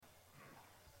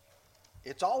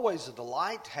It's always a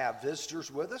delight to have visitors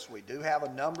with us. We do have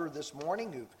a number this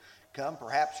morning who've come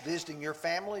perhaps visiting your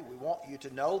family. We want you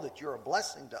to know that you're a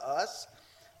blessing to us.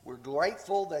 We're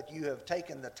grateful that you have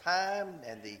taken the time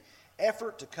and the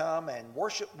effort to come and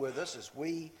worship with us as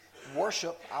we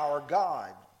worship our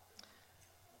God.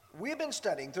 We've been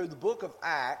studying through the book of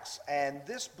Acts, and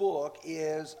this book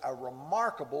is a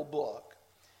remarkable book.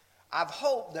 I've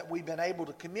hoped that we've been able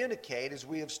to communicate as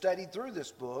we have studied through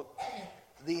this book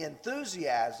the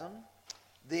enthusiasm,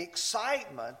 the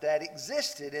excitement that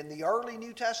existed in the early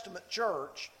New Testament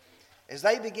church as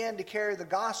they began to carry the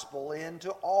gospel into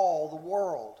all the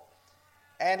world.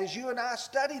 And as you and I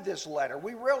study this letter,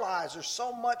 we realize there's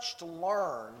so much to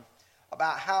learn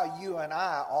about how you and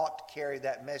I ought to carry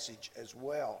that message as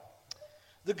well.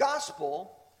 The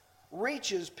gospel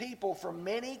reaches people from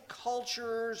many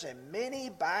cultures and many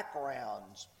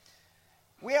backgrounds.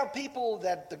 We have people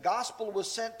that the gospel was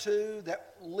sent to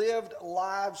that lived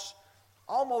lives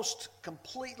almost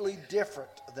completely different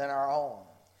than our own.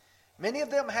 Many of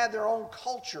them had their own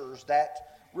cultures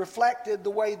that reflected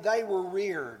the way they were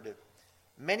reared.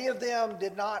 Many of them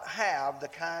did not have the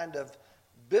kind of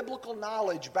biblical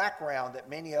knowledge background that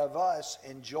many of us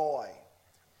enjoy.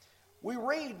 We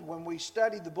read when we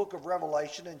study the book of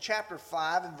Revelation in chapter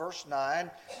 5 and verse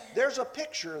 9, there's a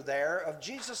picture there of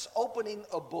Jesus opening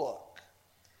a book.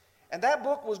 And that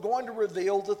book was going to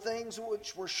reveal the things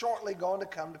which were shortly going to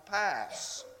come to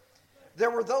pass.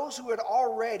 There were those who had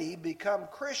already become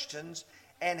Christians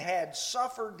and had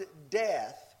suffered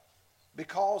death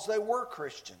because they were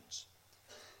Christians.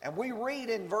 And we read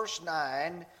in verse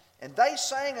 9, and they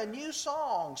sang a new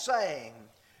song saying,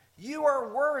 "You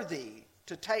are worthy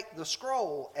to take the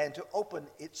scroll and to open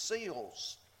its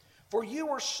seals. For you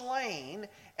were slain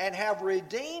and have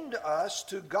redeemed us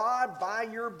to God by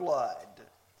your blood,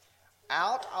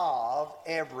 out of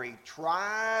every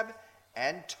tribe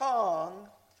and tongue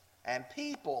and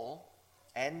people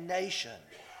and nation."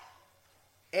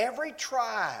 Every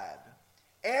tribe,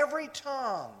 every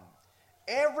tongue,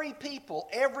 every people,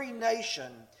 every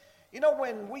nation. You know,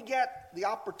 when we get the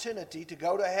opportunity to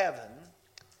go to heaven,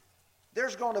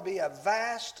 there's going to be a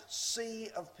vast sea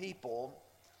of people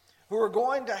who are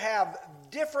going to have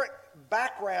different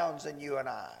backgrounds than you and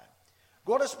I,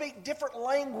 going to speak different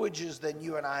languages than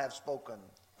you and I have spoken.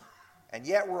 And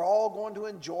yet we're all going to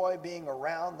enjoy being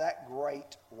around that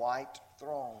great white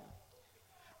throne.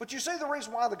 But you see, the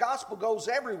reason why the gospel goes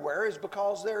everywhere is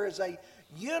because there is a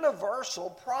universal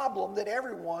problem that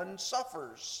everyone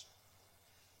suffers.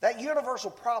 That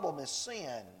universal problem is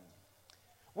sin.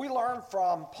 We learn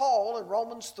from Paul in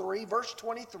Romans 3, verse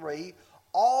 23,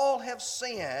 all have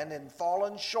sinned and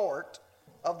fallen short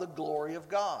of the glory of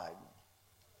God.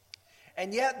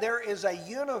 And yet there is a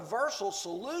universal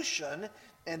solution,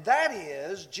 and that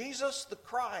is Jesus the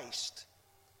Christ.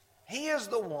 He is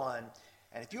the one.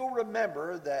 And if you'll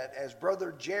remember that, as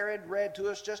Brother Jared read to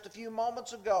us just a few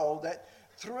moments ago, that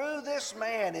through this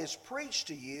man is preached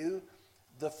to you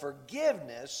the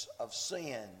forgiveness of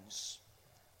sins.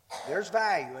 There's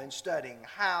value in studying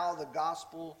how the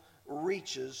gospel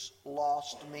reaches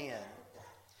lost men.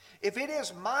 If it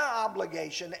is my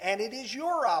obligation and it is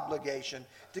your obligation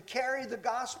to carry the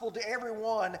gospel to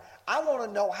everyone, I want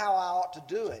to know how I ought to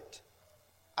do it.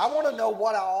 I want to know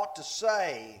what I ought to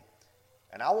say,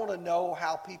 and I want to know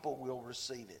how people will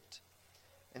receive it.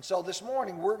 And so this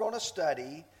morning we're going to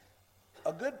study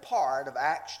a good part of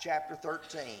Acts chapter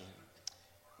 13.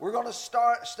 We're going to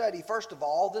study, first of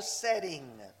all, the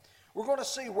setting. We're going to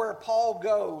see where Paul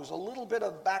goes, a little bit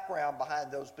of background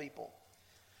behind those people.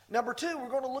 Number two, we're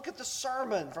going to look at the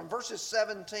sermon from verses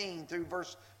 17 through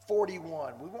verse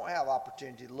 41. We won't have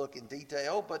opportunity to look in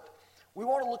detail, but we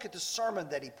want to look at the sermon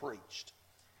that he preached.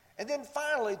 And then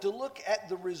finally, to look at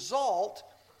the result,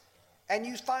 and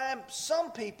you find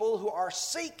some people who are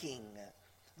seeking.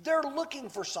 They're looking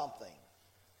for something.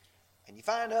 And you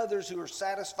find others who are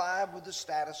satisfied with the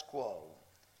status quo.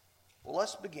 Well,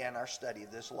 let's begin our study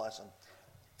of this lesson.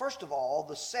 First of all,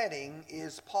 the setting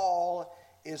is Paul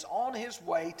is on his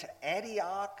way to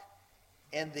Antioch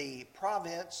in the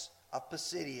province of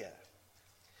Pisidia.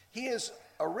 He has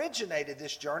originated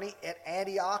this journey at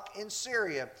Antioch in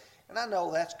Syria. And I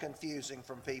know that's confusing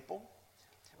from people,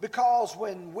 because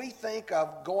when we think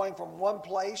of going from one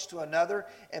place to another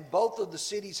and both of the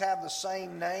cities have the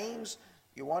same names,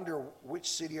 you wonder, which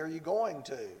city are you going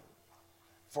to?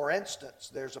 For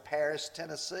instance, there's a Paris,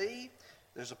 Tennessee,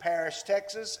 there's a Paris,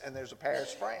 Texas, and there's a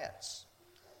Paris, France.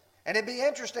 And it'd be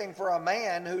interesting for a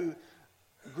man who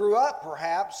grew up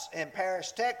perhaps in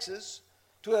Paris, Texas,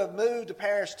 to have moved to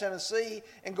Paris, Tennessee,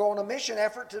 and go on a mission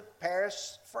effort to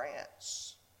Paris,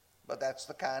 France. But that's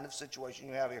the kind of situation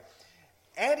you have here.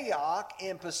 Antioch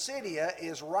in Pisidia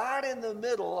is right in the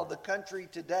middle of the country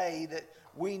today that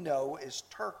we know as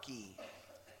Turkey.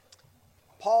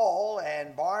 Paul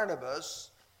and Barnabas,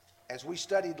 as we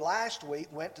studied last week,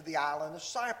 went to the island of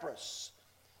Cyprus.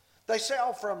 They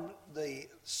sailed from the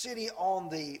city on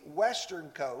the western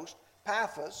coast,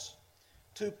 Paphos,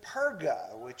 to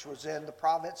Perga, which was in the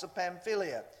province of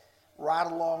Pamphylia, right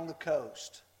along the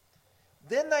coast.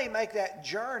 Then they make that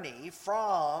journey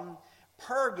from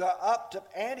Perga up to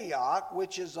Antioch,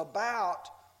 which is about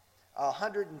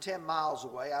 110 miles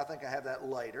away. I think I have that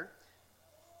later.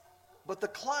 But the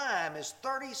climb is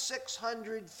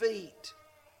 3,600 feet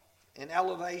in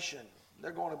elevation.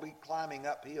 They're going to be climbing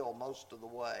uphill most of the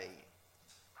way.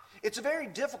 It's a very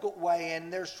difficult way,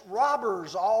 and there's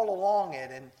robbers all along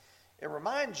it. And it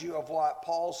reminds you of what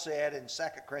Paul said in 2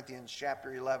 Corinthians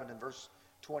chapter 11 and verse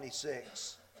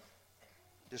 26.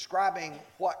 Describing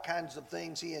what kinds of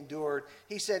things he endured.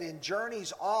 He said, in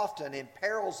journeys often, in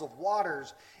perils of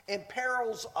waters, in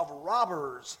perils of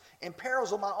robbers, in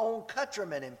perils of my own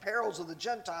countrymen, in perils of the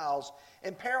Gentiles,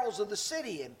 in perils of the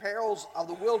city, in perils of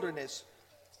the wilderness,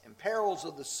 in perils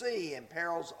of the sea, in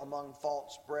perils among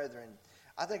false brethren.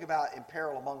 I think about in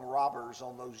peril among robbers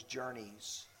on those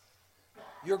journeys.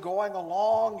 You're going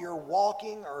along, you're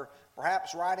walking, or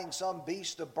perhaps riding some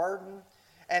beast of burden,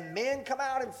 and men come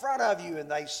out in front of you and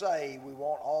they say, we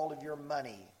want all of your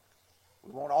money.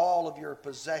 We want all of your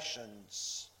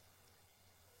possessions.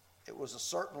 It was a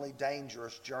certainly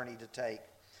dangerous journey to take.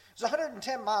 It's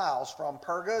 110 miles from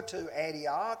Perga to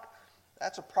Antioch.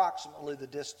 That's approximately the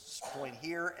distance between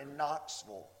here and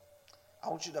Knoxville. I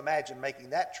want you to imagine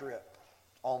making that trip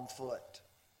on foot.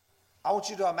 I want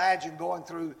you to imagine going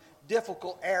through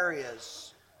difficult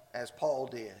areas as Paul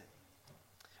did.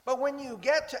 But when you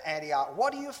get to Antioch,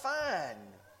 what do you find?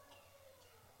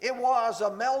 It was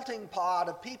a melting pot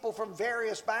of people from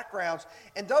various backgrounds,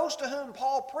 and those to whom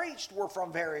Paul preached were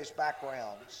from various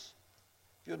backgrounds.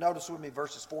 If you'll notice with me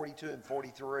verses 42 and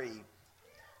 43.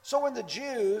 So when the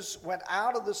Jews went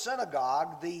out of the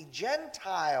synagogue, the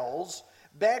Gentiles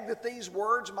begged that these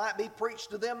words might be preached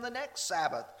to them the next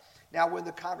Sabbath. Now when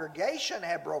the congregation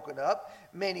had broken up,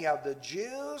 many of the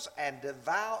Jews and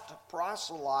devout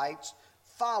proselytes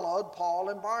followed Paul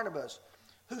and Barnabas,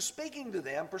 who speaking to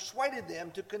them persuaded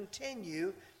them to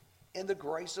continue in the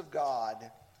grace of God.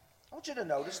 I want you to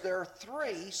notice there are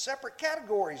three separate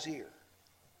categories here.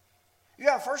 You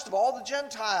have, first of all, the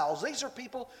Gentiles. These are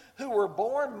people who were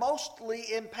born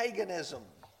mostly in paganism.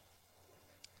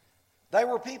 They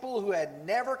were people who had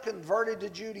never converted to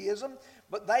Judaism,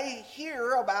 but they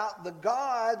hear about the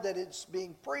God that is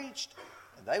being preached,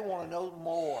 and they want to know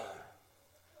more.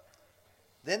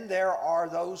 Then there are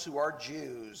those who are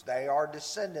Jews. They are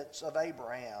descendants of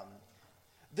Abraham.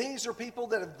 These are people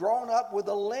that have grown up with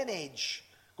a lineage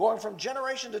going from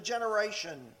generation to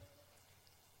generation.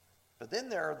 But then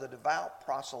there are the devout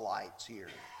proselytes here.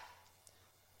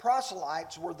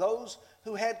 Proselytes were those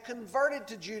who had converted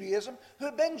to Judaism, who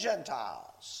had been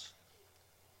Gentiles.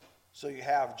 So you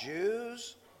have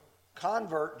Jews,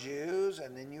 convert Jews,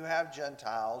 and then you have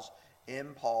Gentiles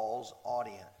in Paul's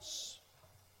audience.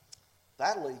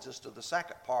 That leads us to the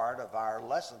second part of our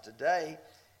lesson today,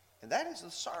 and that is the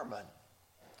sermon.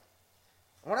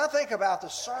 When I think about the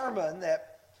sermon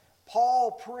that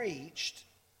Paul preached,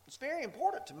 it's very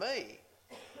important to me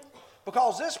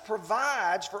because this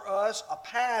provides for us a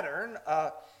pattern,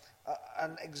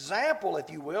 an example, if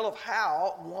you will, of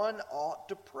how one ought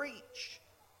to preach,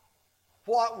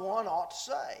 what one ought to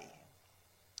say.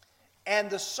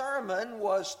 And the sermon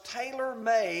was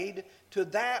tailor-made to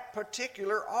that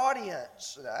particular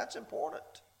audience. That's important.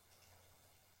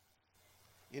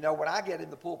 You know, when I get in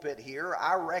the pulpit here,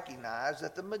 I recognize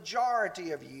that the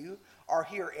majority of you are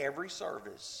here every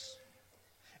service.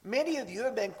 Many of you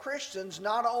have been Christians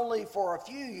not only for a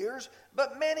few years,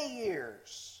 but many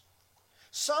years.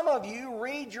 Some of you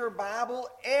read your Bible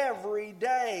every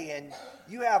day, and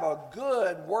you have a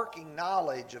good working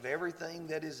knowledge of everything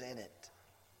that is in it.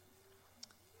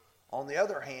 On the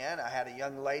other hand, I had a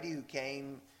young lady who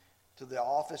came to the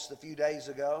office a few days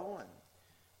ago, and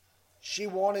she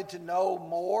wanted to know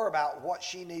more about what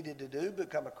she needed to do to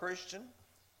become a Christian.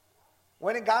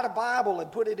 Went and got a Bible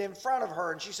and put it in front of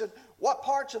her, and she said, what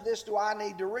parts of this do I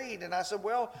need to read? And I said,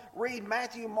 well, read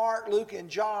Matthew, Mark, Luke, and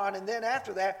John, and then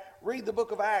after that, read the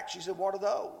book of Acts. She said, what are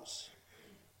those?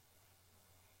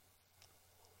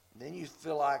 And then you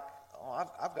feel like, oh,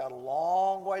 I've got a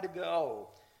long way to go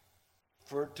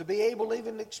to be able to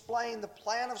even explain the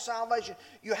plan of salvation.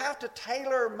 You have to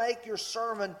make your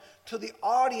sermon to the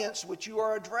audience which you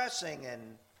are addressing,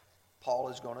 and Paul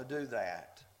is going to do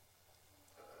that.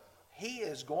 he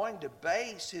is going to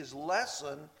base his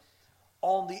lesson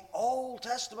on the Old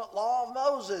Testament law of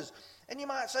Moses. And you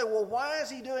might say, well, why is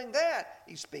he doing that?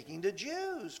 He's speaking to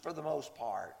Jews for the most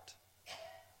part.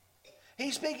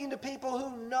 He's speaking to people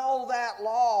who know that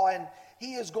law, and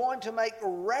he is going to make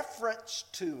reference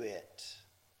to it.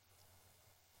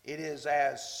 It is,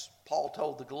 as Paul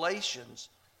told the Galatians,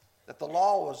 that the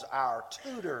law was our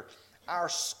tutor, our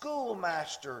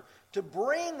schoolmaster, to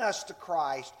bring us to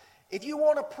Christ. If you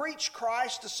want to preach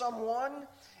Christ to someone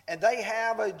and they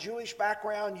have a Jewish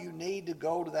background, you need to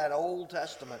go to that Old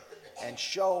Testament and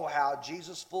show how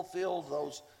Jesus fulfilled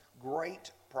those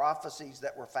great prophecies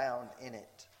that were found in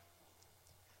it.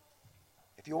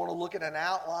 If you want to look at an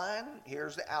outline,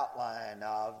 here's the outline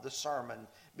of the sermon,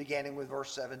 beginning with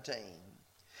verse 17.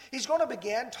 He's going to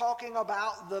begin talking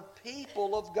about the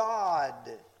people of God.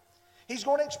 He's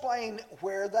going to explain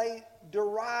where they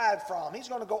derived from. He's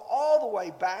going to go all the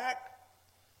way back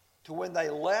to when they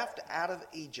left out of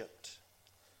Egypt.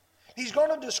 He's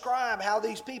going to describe how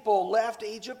these people left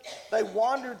Egypt. They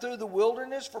wandered through the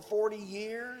wilderness for 40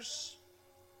 years.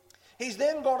 He's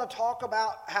then going to talk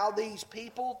about how these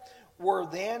people were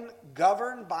then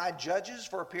governed by judges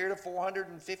for a period of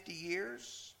 450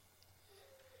 years.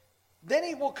 Then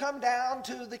he will come down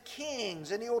to the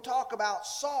kings, and he will talk about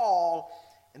Saul.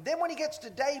 And then when he gets to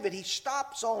David, he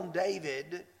stops on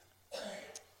David,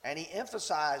 and he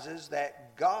emphasizes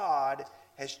that God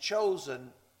has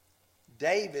chosen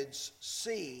David's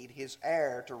seed, his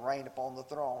heir, to reign upon the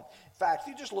throne. In fact, if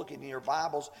you just look in your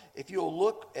Bibles, if you'll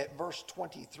look at verse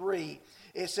 23,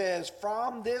 it says,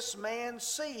 "From this man's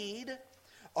seed,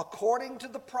 according to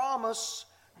the promise,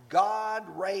 God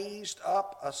raised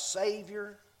up a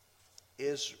Savior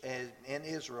in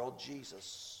Israel,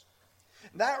 Jesus."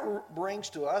 That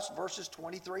brings to us verses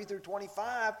 23 through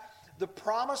 25, the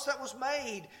promise that was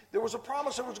made. There was a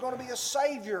promise there was going to be a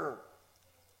Savior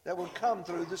that would come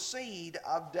through the seed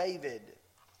of David.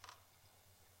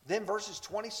 Then verses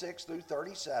 26 through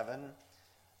 37,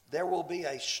 there will be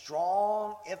a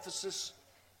strong emphasis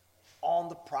on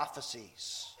the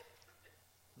prophecies.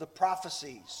 The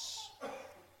prophecies.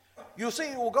 You'll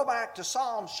see we'll go back to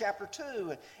Psalms chapter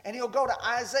 2, and he'll go to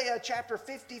Isaiah chapter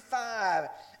 55,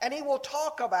 and he will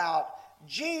talk about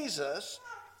Jesus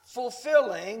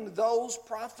fulfilling those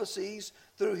prophecies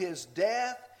through his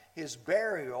death, his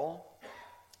burial,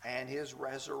 and his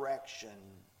resurrection.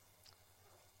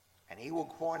 And he will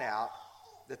point out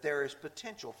that there is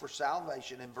potential for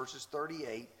salvation in verses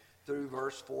 38 through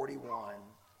verse 41.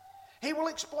 He will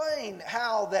explain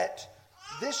how that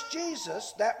this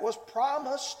Jesus that was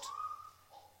promised,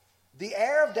 the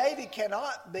heir of David,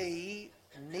 cannot be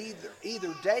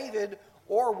either David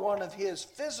or one of his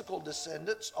physical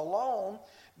descendants alone,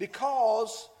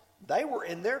 because they were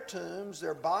in their tombs,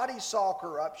 their bodies saw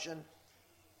corruption,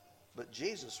 but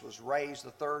Jesus was raised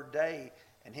the third day,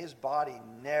 and his body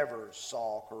never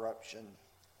saw corruption.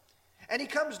 And he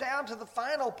comes down to the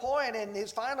final point, and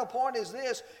his final point is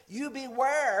this: you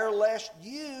beware lest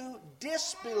you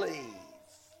disbelieve.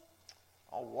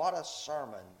 Oh, what a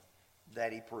sermon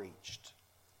that he preached.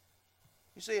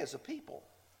 You see, as a people,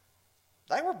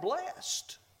 they were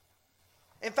blessed.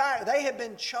 In fact, they had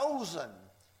been chosen.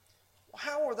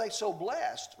 How were they so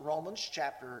blessed? Romans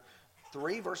chapter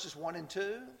 3, verses 1 and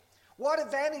 2. What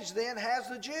advantage then has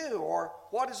the Jew, or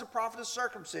what is the profit of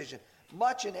circumcision?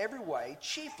 Much in every way,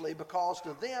 chiefly because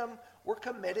to them were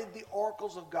committed the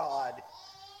oracles of God.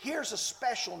 Here's a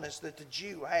specialness that the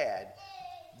Jew had.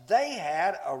 They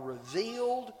had a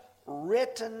revealed,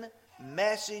 written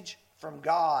message from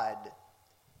God.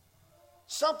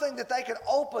 Something that they could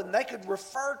open, they could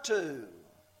refer to.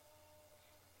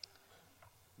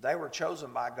 They were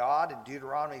chosen by God in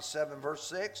Deuteronomy 7, verse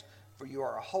 6. For you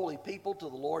are a holy people to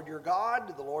the Lord your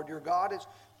God. The Lord your God has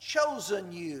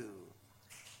chosen you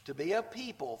to be a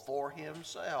people for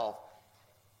himself.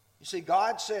 You see,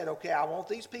 God said, okay, I want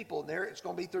these people, and it's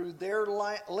going to be through their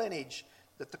lineage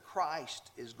that the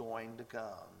Christ is going to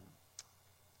come.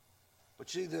 But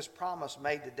see, this promise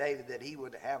made to David that he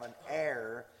would have an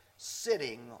heir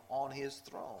sitting on his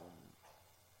throne.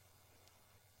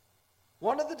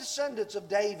 One of the descendants of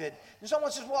David. And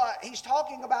someone says, well, he's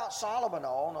talking about Solomon.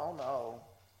 Oh, no.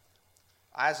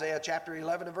 Isaiah chapter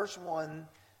 11 and verse 1.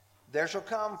 There shall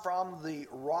come from the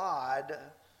rod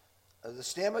of the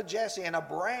stem of Jesse, and a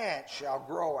branch shall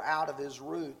grow out of his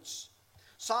roots.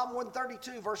 Psalm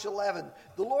 132 verse 11.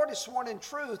 The Lord has sworn in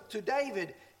truth to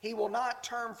David. He will not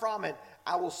turn from it.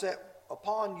 I will set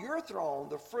upon your throne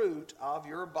the fruit of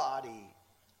your body.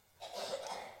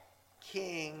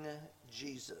 King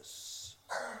Jesus,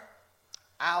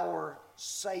 our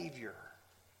Savior.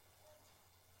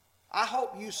 I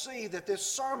hope you see that this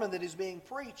sermon that is being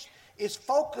preached is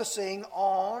focusing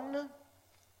on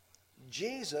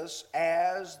Jesus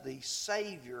as the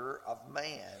Savior of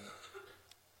man.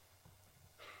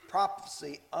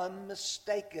 Prophecy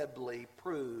unmistakably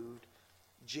proved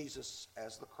Jesus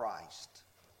as the Christ.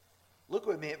 Look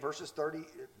with me at verses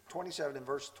 27 and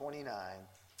verse 29.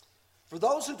 For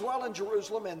those who dwell in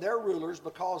Jerusalem and their rulers,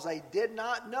 because they did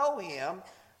not know him,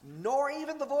 nor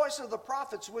even the voice of the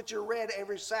prophets which are read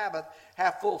every Sabbath,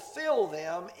 have fulfilled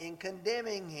them in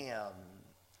condemning him.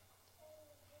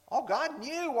 Oh, God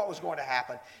knew what was going to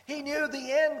happen. He knew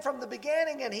the end from the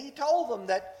beginning, and he told them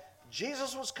that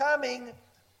Jesus was coming,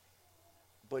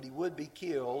 but he would be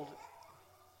killed.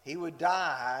 He would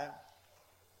die.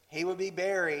 He would be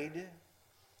buried.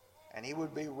 And he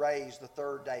would be raised the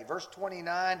third day. Verse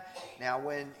 29, now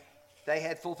when they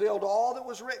had fulfilled all that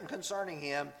was written concerning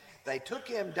him, they took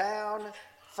him down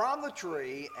from the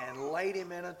tree and laid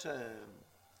him in a tomb.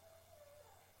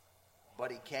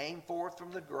 But he came forth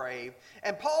from the grave.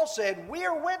 And Paul said, we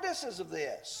are witnesses of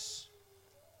this.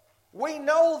 We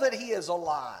know that he is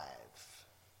alive.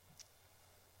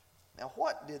 Now,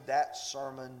 what did that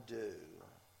sermon do?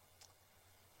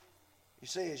 You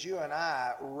see, as you and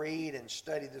I read and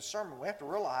study this sermon, we have to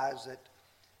realize that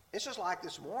it's just like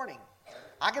this morning.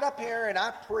 I get up here and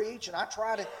I preach and I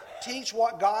try to teach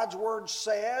what God's Word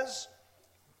says,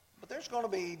 but there's going to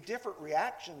be different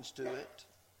reactions to it.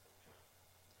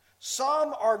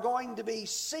 Some are going to be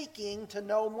seeking to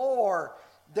know more.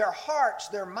 Their hearts,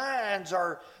 their minds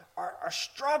are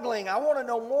struggling. I want to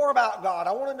know more about God.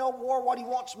 I want to know more what he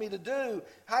wants me to do,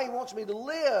 how he wants me to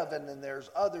live. And then there's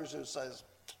others who says,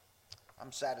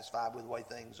 I'm satisfied with the way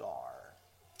things are.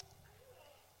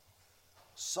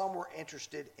 Some were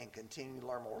interested in continuing to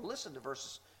learn more. Listen to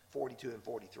verses 42 and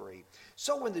 43.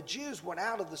 So when the Jews went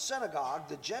out of the synagogue,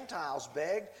 the Gentiles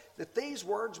begged that these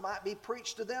words might be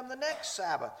preached to them the next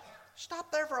Sabbath.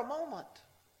 Stop there for a moment.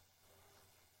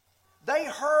 They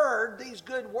heard these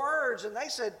good words and they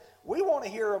said, we want to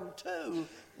hear them too.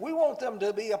 We want them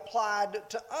to be applied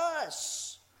to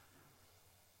us.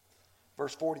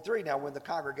 Verse 43, now when the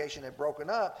congregation had broken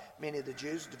up, many of the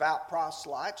Jews, devout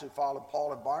proselytes who followed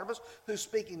Paul and Barnabas, who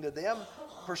speaking to them,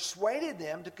 persuaded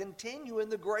them to continue in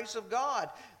the grace of God.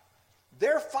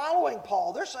 They're following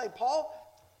Paul. They're saying,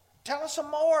 Paul, tell us some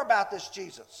more about this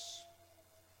Jesus.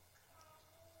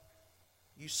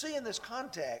 You see in this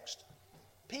context,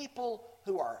 people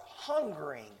who are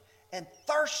hungering and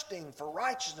thirsting for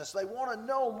righteousness, they want to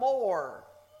know more.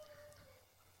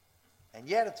 And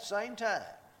yet at the same time,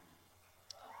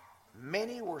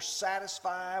 many were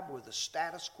satisfied with the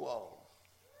status quo.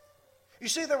 You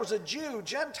see, there was a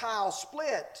Jew-Gentile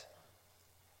split.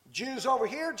 Jews over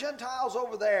here, Gentiles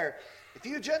over there. If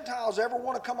you Gentiles ever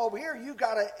want to come over here, you've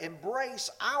got to embrace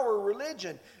our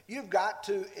religion. You've got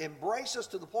to embrace us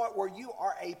to the point where you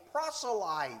are a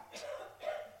proselyte.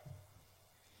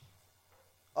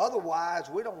 Otherwise,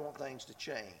 we don't want things to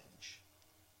change.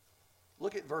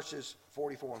 Look at verses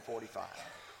 44 and 45.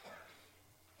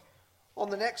 On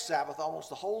the next Sabbath, almost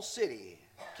the whole city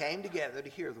came together to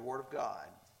hear the word of God.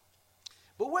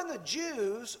 But when the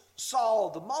Jews saw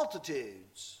the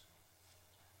multitudes,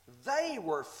 they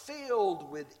were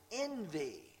filled with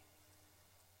envy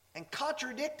and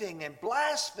contradicting and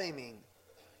blaspheming.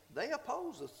 They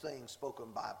opposed the things spoken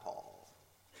by Paul.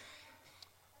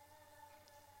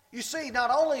 You see,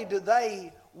 not only do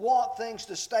they want things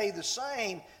to stay the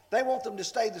same, they want them to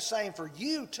stay the same for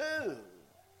you too.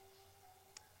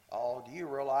 Oh, do you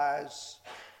realize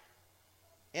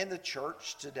in the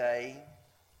church today,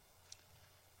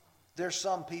 there's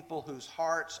some people whose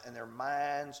hearts and their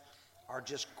minds are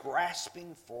just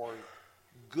grasping for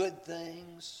good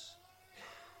things.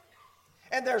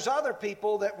 And there's other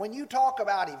people that when you talk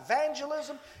about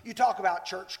evangelism, you talk about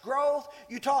church growth,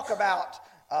 you talk about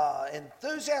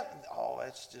enthusiasm. Oh,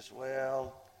 it's just,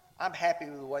 well, I'm happy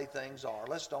with the way things are.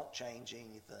 Let's don't change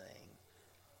anything.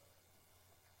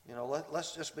 You know,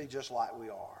 let's just be just like we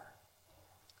are.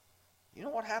 You know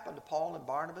what happened to Paul and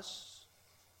Barnabas?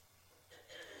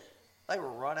 They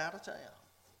were run out of town.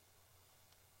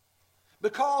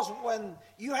 Because when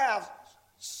you have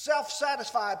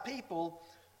self-satisfied people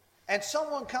and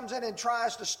someone comes in and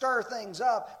tries to stir things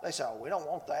up, they say, oh, we don't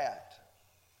want that.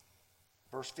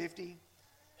 Verse 50,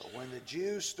 but when the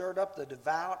Jews stirred up the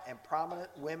devout and prominent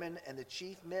women and the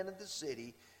chief men of the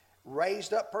city,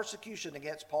 raised up persecution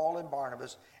against Paul and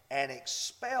Barnabas and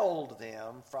expelled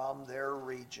them from their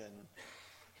region.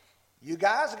 You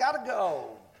guys got to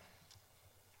go.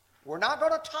 We're not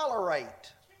going to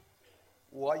tolerate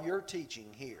what you're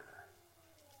teaching here.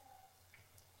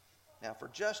 Now, for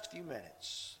just a few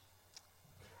minutes,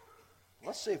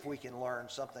 Let's see if we can learn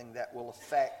something that will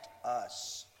affect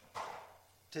us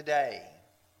today,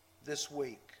 this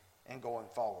week, and going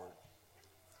forward.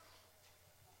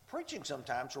 Preaching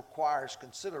sometimes requires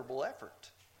considerable effort.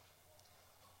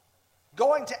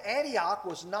 Going to Antioch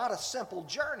was not a simple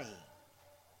journey.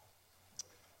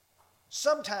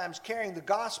 Sometimes carrying the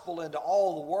gospel into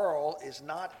all the world is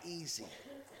not easy.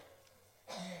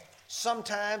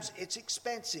 Sometimes it's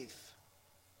expensive.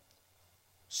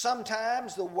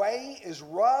 Sometimes the way is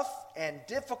rough and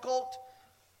difficult,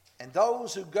 and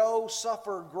those who go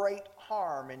suffer great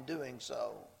harm in doing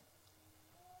so.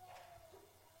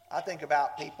 I think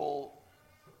about people,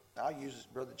 I'll use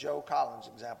Brother Joe Collins'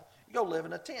 example. You go live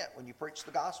in a tent when you preach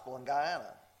the gospel in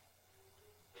Guyana.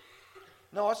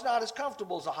 No, it's not as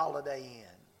comfortable as a Holiday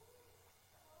Inn.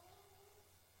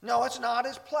 No, it's not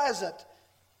as pleasant,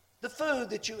 the food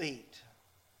that you eat.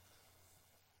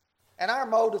 And our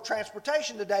mode of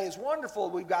transportation today is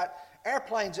wonderful. We've got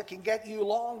airplanes that can get you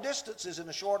long distances in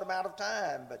a short amount of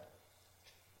time, but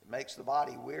it makes the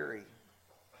body weary.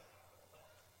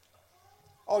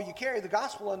 Oh, you carry the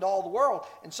gospel into all the world,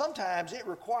 and sometimes it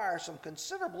requires some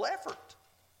considerable effort.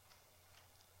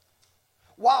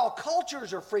 While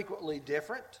cultures are frequently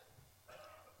different,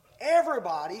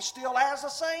 everybody still has the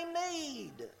same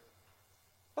need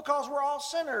because we're all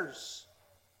sinners.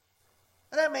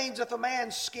 And that means if a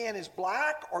man's skin is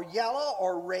black or yellow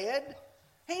or red,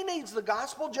 he needs the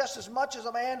gospel just as much as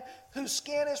a man whose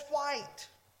skin is white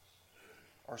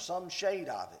or some shade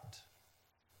of it.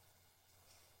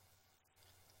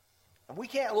 And we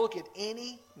can't look at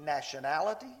any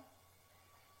nationality.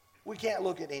 We can't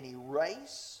look at any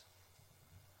race.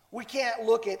 We can't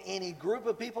look at any group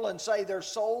of people and say their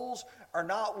souls are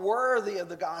not worthy of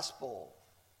the gospel.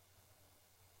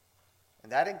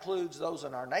 And that includes those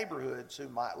in our neighborhoods who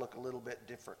might look a little bit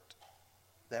different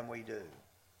than we do.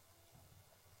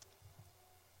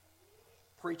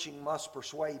 Preaching must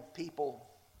persuade people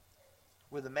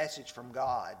with a message from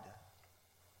God.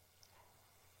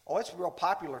 Oh, it's real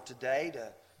popular today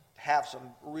to have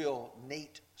some real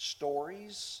neat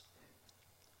stories,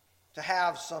 to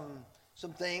have some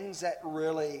things that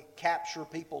really capture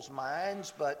people's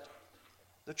minds, but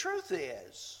the truth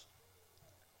is,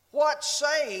 what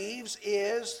saves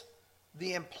is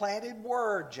the implanted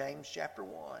word, James chapter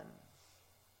 1.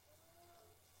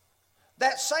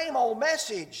 That same old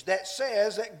message that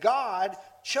says that God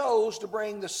chose to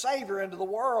bring the Savior into the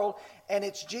world, and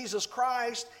it's Jesus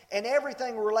Christ, and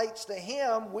everything relates to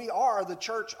Him. We are the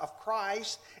church of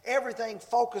Christ. Everything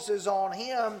focuses on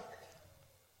Him.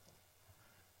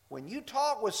 When you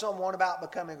talk with someone about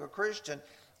becoming a Christian,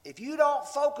 if you don't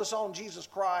focus on Jesus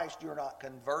Christ, you're not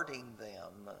converting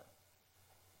them.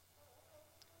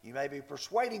 You may be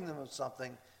persuading them of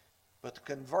something, but to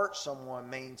convert someone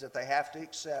means that they have to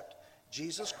accept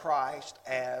Jesus Christ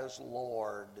as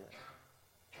Lord.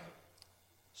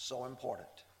 So important.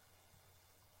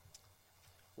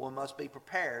 One must be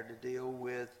prepared to deal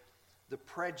with the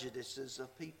prejudices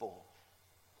of people.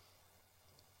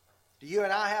 Do you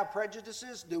and I have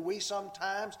prejudices? Do we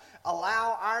sometimes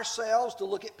allow ourselves to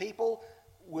look at people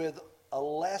with a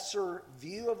lesser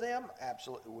view of them?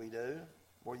 Absolutely we do.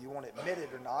 Whether you want to admit it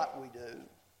or not, we do.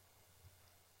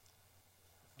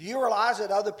 Do you realize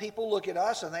that other people look at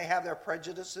us and they have their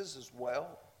prejudices as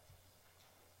well?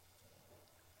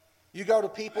 You go to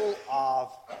people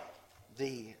of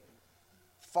the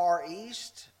Far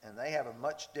East and they have a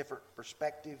much different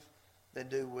perspective than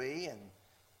do we, and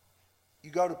you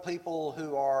go to people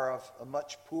who are of a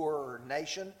much poorer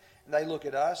nation, and they look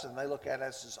at us and they look at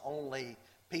us as only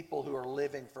people who are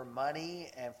living for money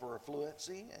and for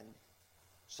affluency, and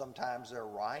sometimes they're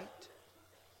right.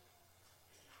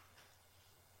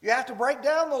 You have to break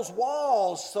down those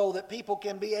walls so that people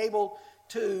can be able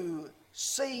to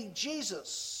see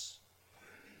Jesus,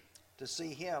 to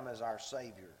see Him as our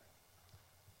Savior.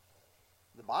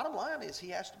 The bottom line is He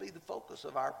has to be the focus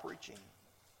of our preaching.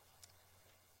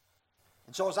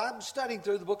 And so as I'm studying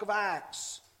through the book of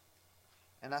Acts,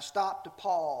 and I stop to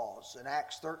pause in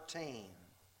Acts 13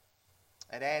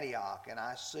 at Antioch, and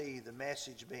I see the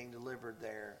message being delivered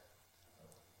there,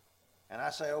 and I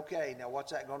say, okay, now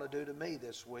what's that going to do to me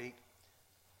this week?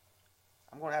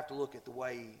 I'm going to have to look at the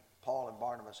way Paul and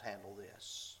Barnabas handle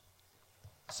this.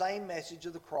 Same message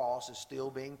of the cross is still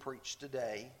being preached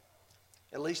today.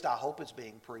 At least I hope it's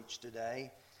being preached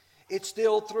today. It's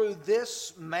still through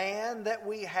this man that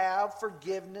we have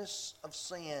forgiveness of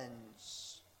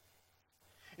sins.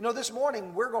 You know, this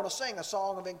morning we're going to sing a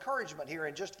song of encouragement here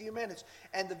in just a few minutes.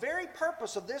 And the very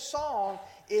purpose of this song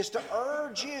is to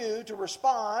urge you to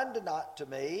respond, not to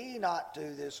me, not to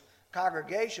this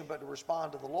congregation, but to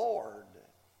respond to the Lord.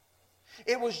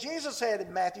 It was Jesus said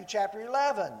in Matthew chapter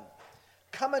 11,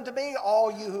 "Come unto me,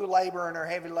 all you who labor and are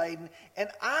heavy laden,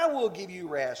 and I will give you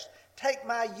rest. Take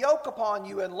my yoke upon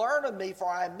you and learn of me, for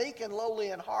I am meek and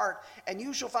lowly in heart, and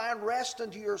you shall find rest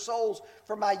unto your souls.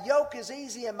 For my yoke is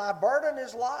easy and my burden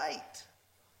is light."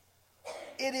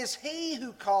 It is He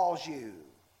who calls you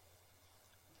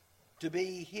to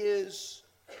be His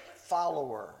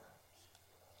follower,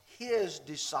 His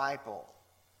disciple,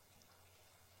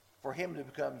 for Him to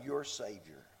become your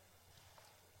Savior.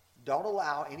 Don't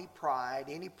allow any pride,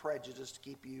 any prejudice to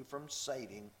keep you from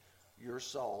saving your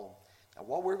soul. Now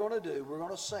what we're going to do, we're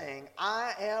going to sing,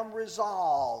 "I am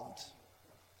resolved."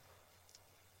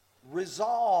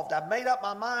 Resolved. I've made up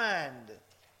my mind.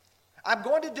 I'm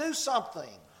going to do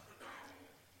something.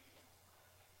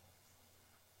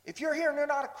 If you're here and you're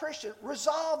not a Christian,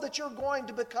 resolve that you're going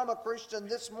to become a Christian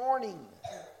this morning.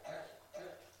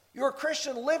 You're a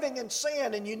Christian living in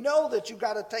sin and you know that you've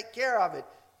got to take care of it.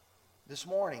 This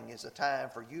morning is a time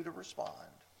for you to respond.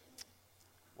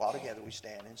 While together we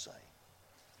stand and sing.